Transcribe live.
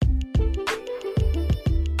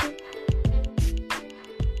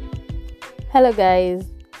Hello guys,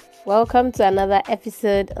 welcome to another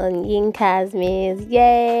episode on Yinka's Maze.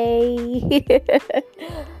 Yay!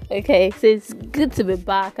 Okay, so it's good to be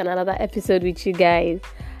back on another episode with you guys.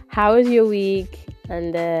 How was your week?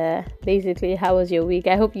 And basically, how was your week?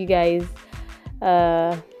 I hope you guys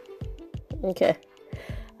okay.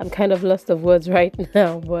 I'm kind of lost of words right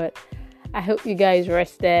now, but I hope you guys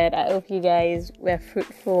rested. I hope you guys were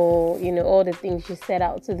fruitful, all the things you set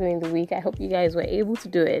out to do in the week. I hope you guys were able to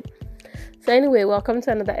do it. So anyway, welcome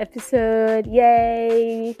to another episode.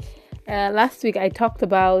 Yay! Last week I talked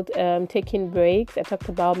about taking breaks. I talked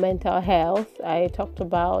about mental health. I talked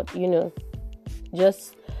about,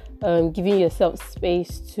 just giving yourself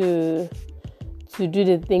space to do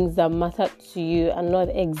the things that matter to you and not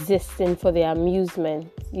existing for the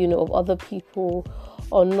amusement, of other people,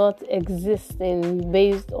 or not existing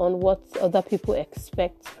based on what other people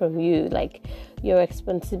expect from you, like your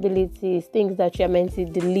responsibilities, things that you're meant to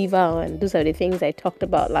deliver on. Those are the things I talked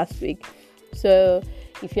about last week. So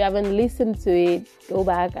if you haven't listened to it, go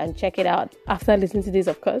back and check it out after listening to this,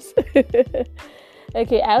 of course.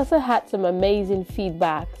 Okay, I also had some amazing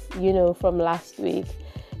feedbacks, from last week,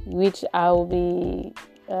 which I'll be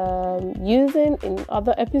using in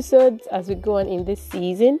other episodes as we go on in this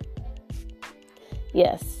season.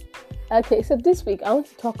 Yes. Okay, so this week I want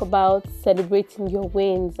to talk about celebrating your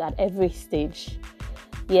wins at every stage.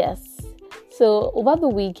 Yes. So over the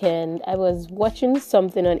weekend, I was watching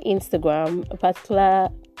something on Instagram, a particular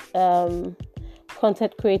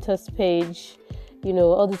content creators page,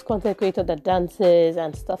 all these content creators that dances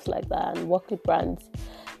and stuff like that and work with brands.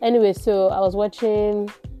 Anyway, so I was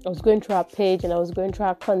going through our page and I was going through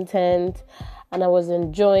our content and I was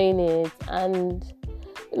enjoying it. And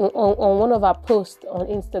on one of our posts on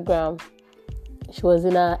Instagram, she was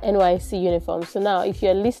in a NYSC uniform. So now, if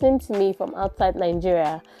you're listening to me from outside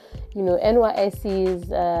Nigeria,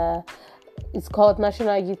 NYSC is called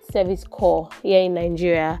National Youth Service Corps here in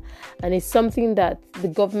Nigeria, and it's something that the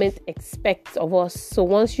government expects of us. So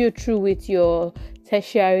once you're through with your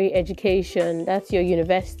tertiary education, that's your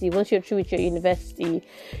university. Once you're through with your university,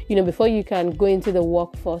 before you can go into the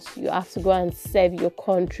workforce, you have to go and serve your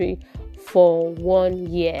country for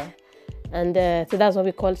 1 year. And so that's what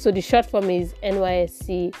we call it. So the short form is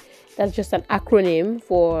NYSC. That's just an acronym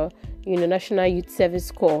for National Youth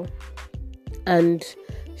Service Corps. And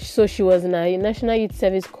so she was in a National Youth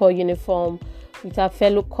Service Corps uniform with her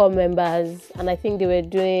fellow corps members, and I think they were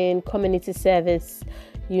doing community service,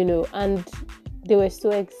 and they were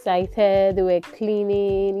so excited. They were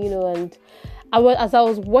cleaning, and as I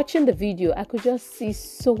was watching the video, I could just see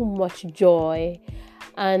so much joy.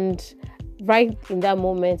 And right in that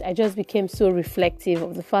moment, I just became so reflective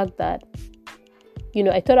of the fact that,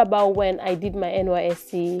 I thought about when I did my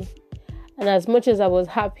NYSC, and as much as I was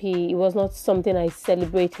happy, it was not something I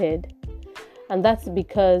celebrated. And that's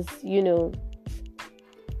because,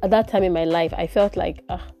 at that time in my life, I felt like,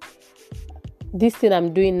 this thing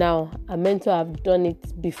I'm doing now, I'm meant to have done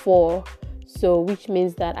it before. So, which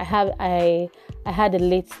means that I had a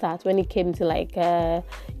late start when it came to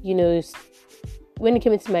when it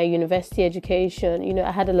came into my university education.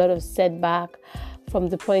 I had a lot of setback from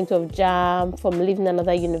the point of jam, from leaving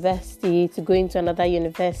another university to going to another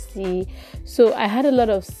university. So I had a lot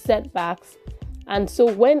of setbacks. And so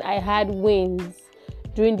when I had wins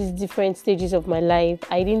during these different stages of my life,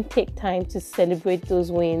 I didn't take time to celebrate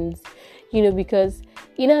those wins, because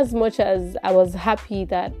in as much as I was happy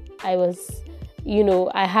that I was,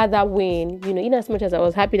 I had that win, in as much as I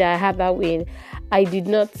was happy that I had that win, I did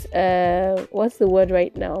not, what's the word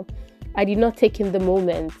right now? I did not take in the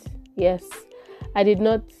moment. Yes. I did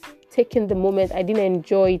not take in the moment. I didn't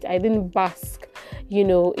enjoy it. I didn't bask, in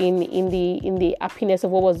the happiness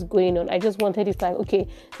of what was going on. I just wanted it like, okay,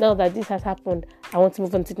 now that this has happened, I want to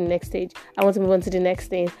move on to the next stage. I want to move on to the next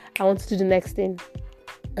thing. I want to do the next thing.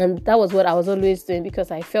 And that was what I was always doing,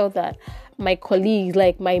 because I felt that my colleagues,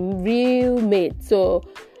 like my real mates, so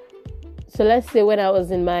let's say when I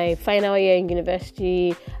was in my final year in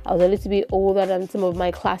university, I was a little bit older than some of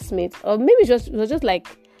my classmates, or maybe it was just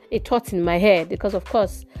like a thought in my head, because of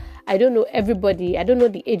course I don't know everybody. I don't know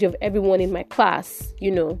the age of everyone in my class.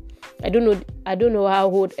 I don't know how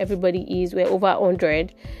old everybody is. We're over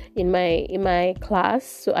 100 in my class,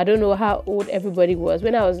 so I don't know how old everybody was.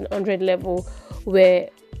 When I was in 100 level, we're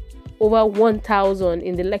over 1,000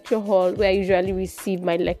 in the lecture hall where I usually receive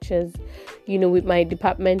my lectures, with my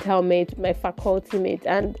departmental mate, my faculty mate.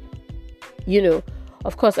 And,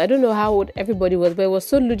 of course, I don't know how old everybody was, but it was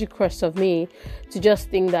so ludicrous of me to just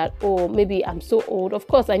think that, oh, maybe I'm so old. Of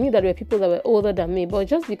course, I knew that there were people that were older than me, but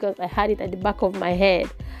just because I had it at the back of my head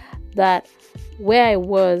that where I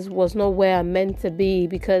was not where I'm meant to be,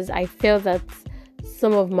 because I felt that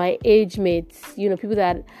some of my age mates, people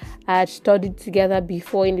that I had studied together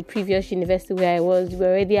before in the previous university where I was, were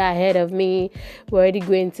already ahead of me, were already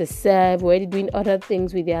going to serve, were already doing other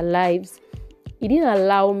things with their lives. It didn't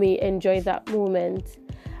allow me enjoy that moment.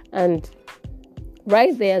 And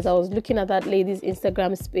right there, as I was looking at that lady's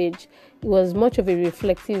Instagram page, it was much of a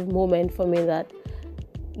reflective moment for me that,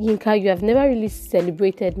 Yinka, you have never really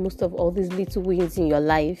celebrated most of all these little wins in your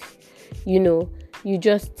life. You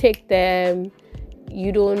just take them,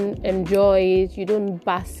 you don't enjoy it, you don't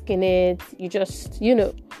bask in it, you just,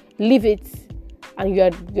 leave it, and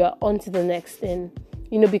you're on to the next thing.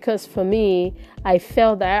 Because for me, I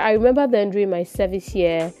felt that, I remember then during my service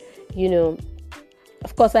year,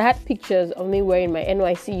 of course I had pictures of me wearing my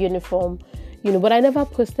NYSC uniform, but I never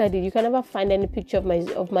posted it. You can never find any picture of my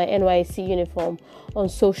NYSC uniform on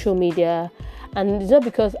social media. And it's not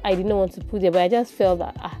because I didn't want to put it, but I just felt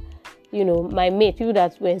that, my mates, people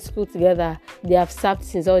that were in school together, they have served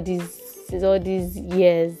since all these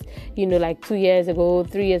years, like 2 years ago,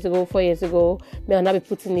 3 years ago, 4 years ago. May I not be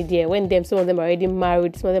putting it there when some of them are already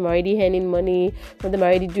married, some of them are already earning money, some of them are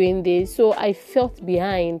already doing this. So I felt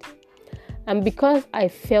behind. And because I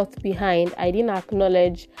felt behind, I didn't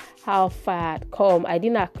acknowledge how far I had come. I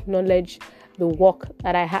didn't acknowledge the work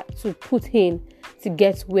that I had to put in to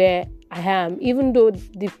get where I am, even though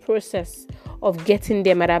the process of getting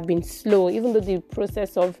there might have been slow, even though the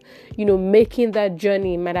process of, making that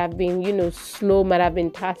journey might have been, slow, might have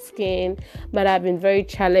been tasking, might have been very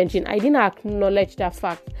challenging. I didn't acknowledge that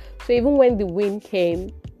fact. So even when the win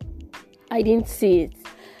came, I didn't see it,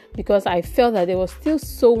 because I felt that there was still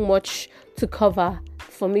so much to cover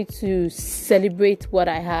for me to celebrate what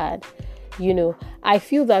I had. I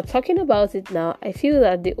feel that, talking about it now, I feel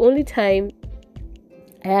that the only time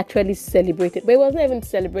I actually celebrated, but it wasn't even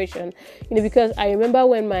celebration, because I remember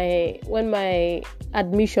when my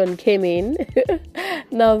admission came in.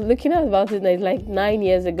 Now looking about it, it's like 9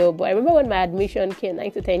 years ago, but I remember when my admission came,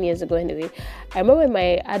 9 to 10 years ago anyway. I remember when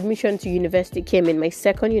my admission to university came in, my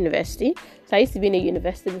second university. So I used to be in a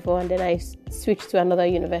university before, and then I switched to another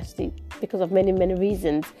university because of many, many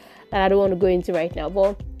reasons that I don't want to go into right now.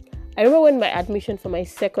 But I remember when my admission for my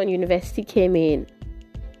second university came in.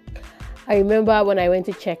 I remember when I went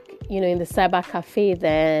to check, in the cyber cafe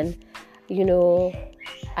then,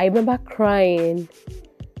 I remember crying.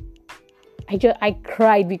 I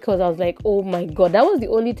cried because I was like, oh my God, that was the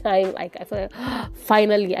only time, like, I felt like,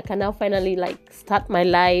 finally, I can now like start my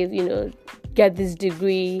life, get this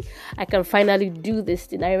degree. I can finally do this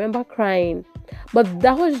thing. I remember crying, but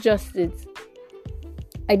that was just it.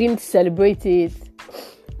 I didn't celebrate it.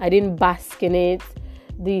 I didn't bask in it.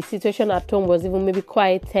 The situation at home was even maybe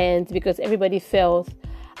quite tense because everybody felt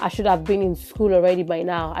I should have been in school already by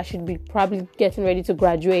now. I should be probably getting ready to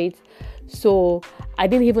graduate. So I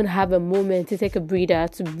didn't even have a moment to take a breather,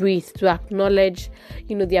 to breathe, to acknowledge,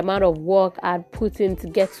 the amount of work I'd put in to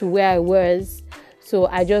get to where I was. So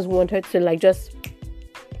I just wanted to just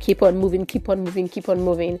keep on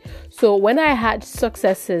moving. So when I had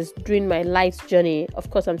successes during my life's journey, of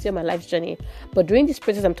course I'm still on my life's journey, but during this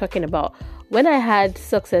process I'm talking about, when I had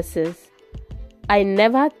successes, I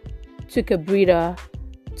never took a breather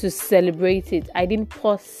to celebrate it. I didn't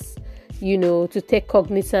pause, to take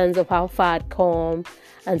cognizance of how far I'd come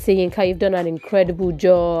and say, Yinka, you've done an incredible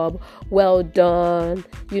job, well done.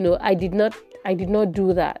 I did not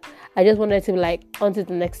do that. I just wanted to be on to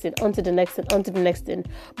the next thing.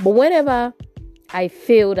 But whenever I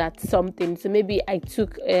failed at something, so maybe I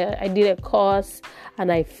did a course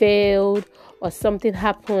and I failed, or something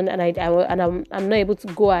happened and I'm not able to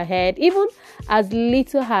go ahead, even as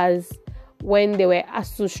little as when there were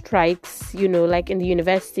ASU strikes, like in the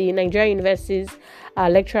university, Nigerian universities,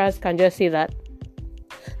 lecturers can just say that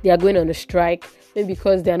they are going on a strike, maybe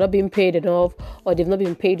because they are not being paid enough, or they've not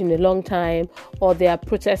been paid in a long time, or they are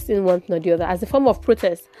protesting one thing or the other. As a form of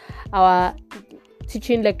protest, our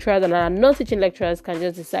teaching lecturers and our non-teaching lecturers can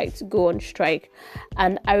just decide to go on strike.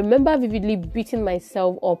 And I remember vividly beating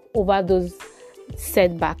myself up over those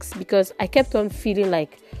setbacks, because I kept on feeling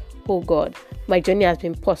like, oh God, my journey has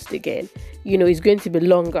been paused again. It's going to be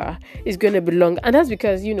longer. And that's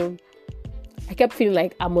because, I kept feeling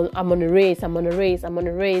like I'm on a race,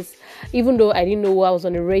 even though I didn't know who I was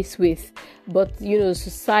on a race with. But,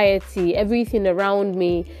 society, everything around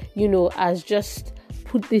me, has just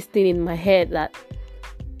put this thing in my head that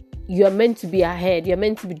you are meant to be ahead, you're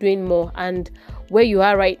meant to be doing more. And where you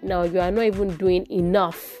are right now, you are not even doing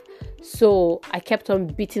enough So I kept on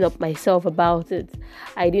beating up myself about it.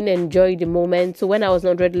 I didn't enjoy the moment. So when I was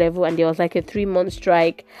 100 level and there was like a 3-month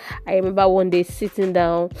strike, I remember one day sitting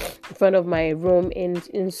down in front of my room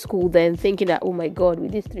in school, then thinking that, oh my God,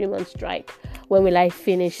 with this 3-month strike, when will I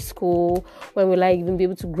finish school? When will I even be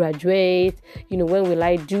able to graduate? When will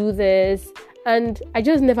I do this? And I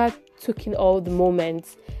just never took in all the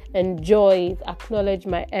moments, enjoy it, acknowledge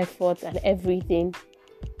my efforts and everything.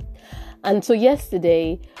 And so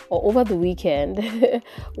yesterday or over the weekend,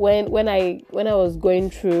 when I was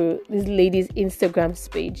going through this lady's Instagram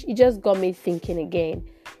page, it just got me thinking again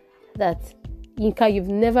that, Yinka, you've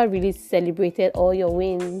never really celebrated all your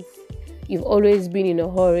wins. You've always been in a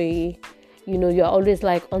hurry. You're always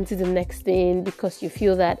like onto the next thing because you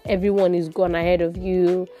feel that everyone is gone ahead of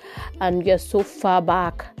you and you're so far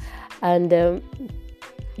back, and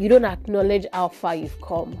you don't acknowledge how far you've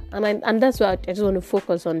come. And that's what I just want to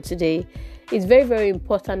focus on today. It's very, very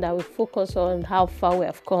important that we focus on how far we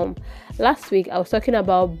have come. Last week, I was talking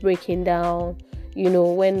about breaking down,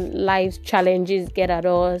 when life's challenges get at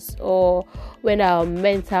us, or when our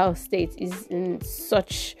mental state is in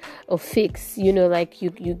such a fix, like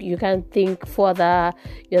you can't think further,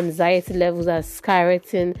 your anxiety levels are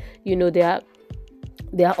skyrocketing,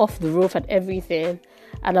 they are off the roof and everything.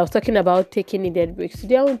 And I was talking about taking needed breaks.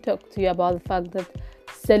 Today I want to talk to you about the fact that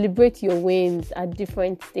celebrate your wins at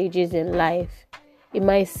different stages in life. It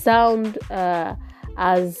might sound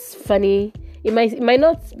as funny. It might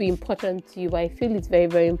not be important to you, but I feel it's very,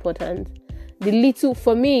 very important. The little,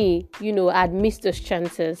 for me, I'd missed those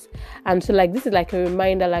chances. And so this is like a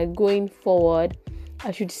reminder, going forward,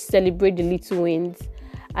 I should celebrate the little wins.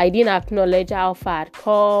 I didn't acknowledge how far I'd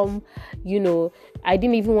come, I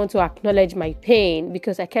didn't even want to acknowledge my pain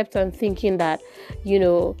because I kept on thinking that,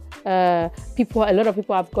 a lot of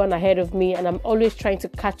people have gone ahead of me and I'm always trying to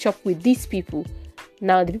catch up with these people.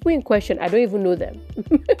 Now, the people in question, I don't even know them,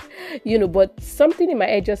 but something in my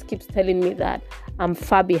head just keeps telling me that I'm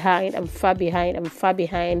far behind, and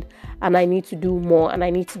I need to do more, and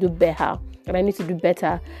I need to do better, and I need to do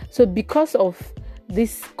better. So because of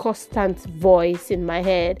this constant voice in my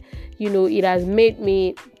head, it has made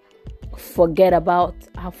me forget about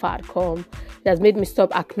how far I've come. It has made me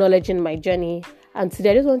stop acknowledging my journey. And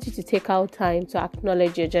today I just want you to take out time to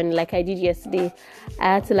acknowledge your journey like I did yesterday.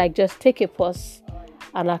 I had to just take a pause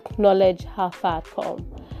and acknowledge how far I've come.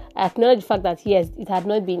 I acknowledge the fact that yes, it had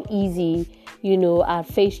not been easy. I've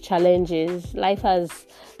faced challenges. Life has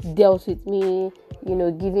dealt with me,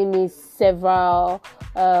 giving me several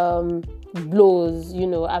blows.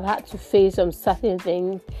 I've had to face some certain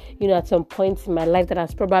things, at some points in my life that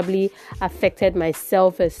has probably affected my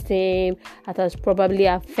self-esteem, that has probably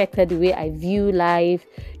affected the way I view life,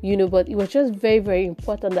 but it was just very, very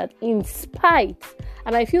important that in spite,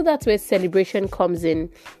 and I feel that's where celebration comes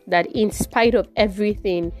in, that in spite of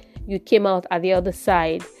everything, you came out at the other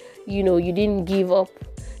side. You didn't give up.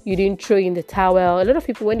 You didn't throw in the towel. A lot of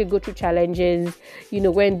people, when they go through challenges,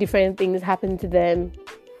 when different things happen to them,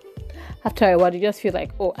 after a while, they just feel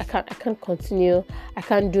like, oh, I can't continue. I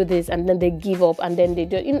can't do this. And then they give up and then they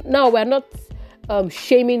do. Now, we're not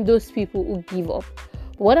shaming those people who give up.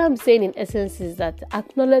 What I'm saying in essence is that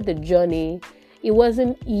acknowledge the journey. It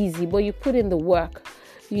wasn't easy, but you put in the work,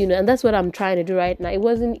 and that's what I'm trying to do right now. It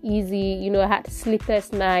wasn't easy. I had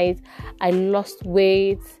sleepless nights. I lost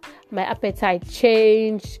weight. My appetite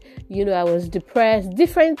changed. I was depressed.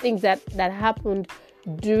 Different things that happened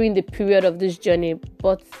during the period of this journey.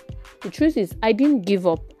 But the truth is, I didn't give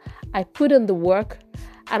up. I put in the work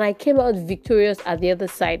and I came out victorious at the other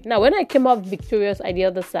side. Now, when I came out victorious at the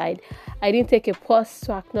other side, I didn't take a pause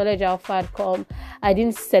to acknowledge how far I'd come. I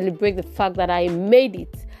didn't celebrate the fact that I made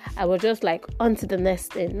it. I was just on to the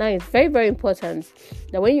next thing. Now, it's very, very important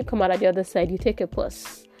that when you come out at the other side, you take a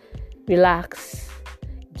pause, relax,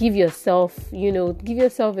 give yourself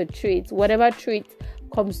a treat, whatever treat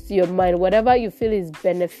comes to your mind, whatever you feel is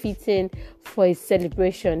benefiting for a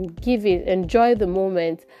celebration, give it, enjoy the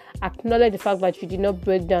moment, acknowledge the fact that you did not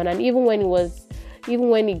break down, and even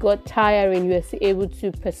when it got tiring, you were still able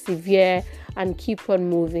to persevere and keep on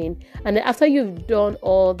moving. And then after you've done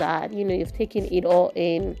all that, you've taken it all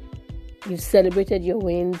in, you've celebrated your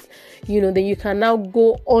wins, then you can now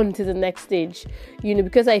go on to the next stage,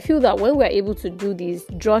 because I feel that when we're able to do this,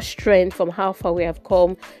 draw strength from how far we have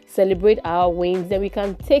come, celebrate our wins, then we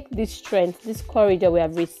can take this strength, this courage that we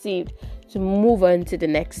have received to move on to the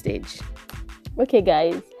next stage. Okay,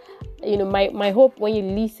 guys, my hope when you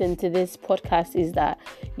listen to this podcast is that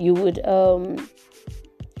you would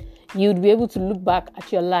you'd be able to look back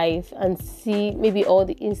at your life and see maybe all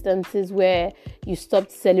the instances where you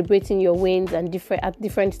stopped celebrating your wins and at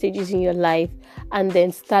different stages in your life, and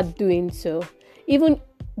then start doing so. Even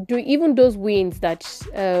those wins that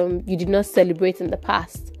you did not celebrate in the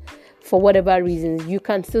past, for whatever reasons, you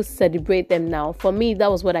can still celebrate them now. For me,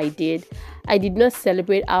 that was what I did. I did not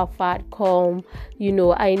celebrate how far I'd come.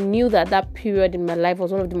 I knew that period in my life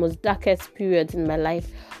was one of the most darkest periods in my life,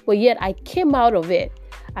 but yet I came out of it.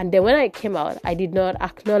 And then when I came out, I did not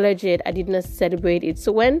acknowledge it. I did not celebrate it.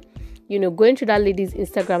 So when, going through that lady's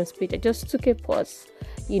Instagram speech, I just took a pause.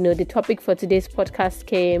 The topic for today's podcast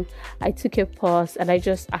came. I took a pause and I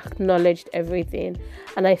just acknowledged everything.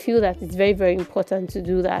 And I feel that it's very, very important to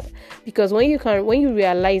do that, because when you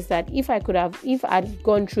realize that if I'd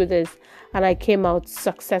gone through this and I came out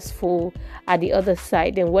successful at the other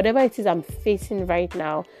side, then whatever it is I'm facing right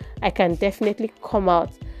now, I would definitely come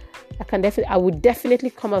out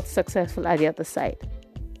successful at the other side.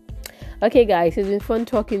 Okay, guys, it's been fun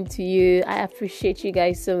talking to you. I appreciate you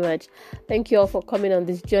guys so much. Thank you all for coming on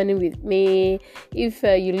this journey with me. If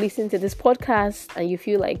you listen to this podcast and you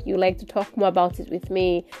feel like you like to talk more about it with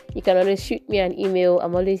me, you can always shoot me an email.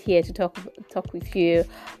 I'm always here to talk with you.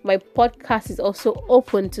 My podcast is also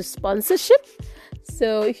open to sponsorship.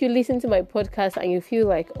 So if you listen to my podcast and you feel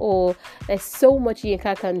like, there's so much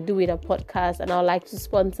Yinka can do with a podcast and I'd like to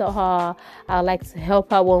sponsor her, I'd like to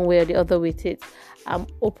help her one way or the other with it, I'm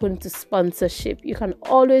open to sponsorship. You can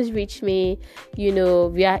always reach me,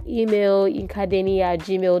 via email,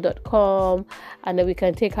 yinkadeni@gmail.com, and then we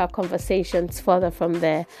can take our conversations further from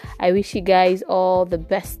there. I wish you guys all the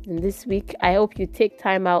best in this week. I hope you take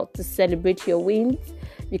time out to celebrate your wins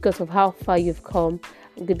because of how far you've come.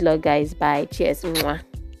 Good luck, guys. Bye. Cheers. Mwah.